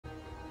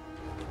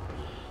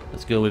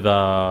Let's go with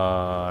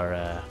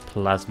our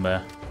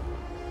plasma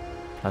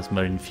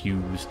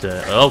infused.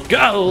 Oh,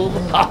 go!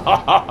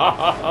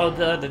 Oh,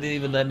 they didn't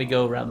even let me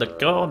go around the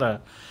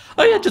corner.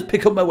 Oh yeah, just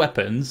pick up my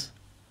weapons.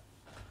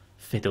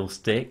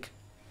 Fiddlestick.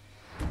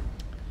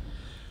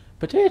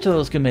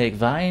 Potatoes can make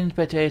vine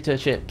potato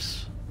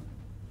chips.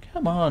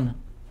 Come on.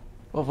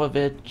 Other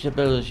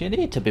vegetables, you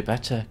need to be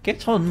better.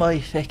 Get on my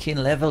fucking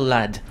level,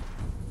 lad.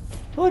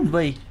 On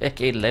my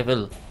fucking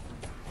level.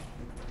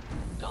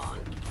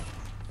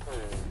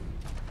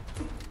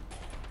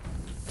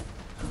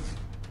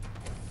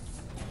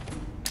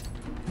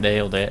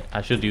 Nailed it.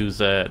 I should use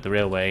the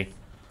railway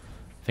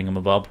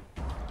thingamabob.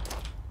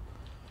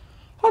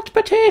 Hot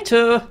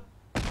potato!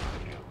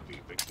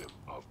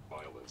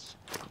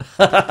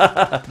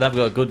 I've got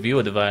a good view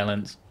of the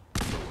violence.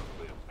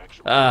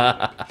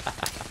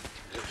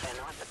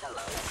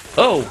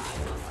 Oh!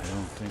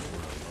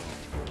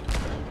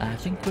 I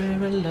think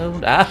we're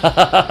alone.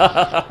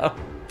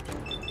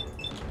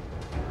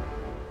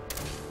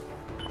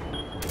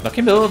 Knock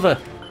him over.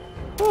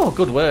 Oh,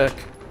 good work.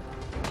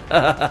 What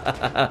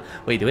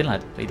are you doing,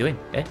 lad? What are you doing?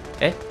 Eh?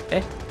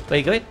 Where are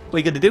you going? What are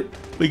you gonna do?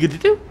 What are you gonna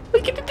do?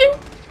 What are you gonna do?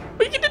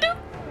 What are you gonna do?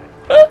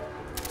 Oh.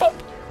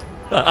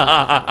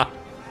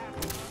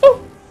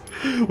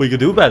 What are you gonna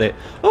do about it?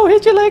 Oh,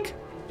 hit your leg.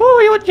 Oh,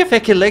 you want your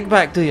fucking leg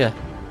back, do you?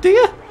 Do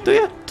you? Do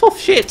you? Tough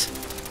shit.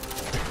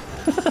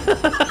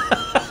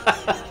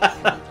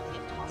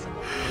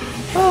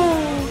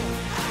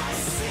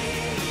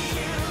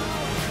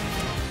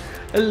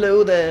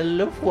 Hello there,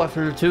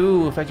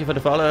 Luftwaffe2. Thank you for the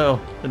follow,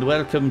 and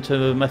welcome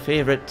to my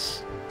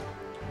favourite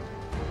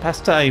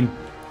pastime,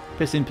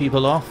 pissing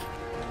people off.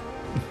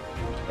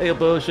 Hey,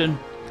 abortion.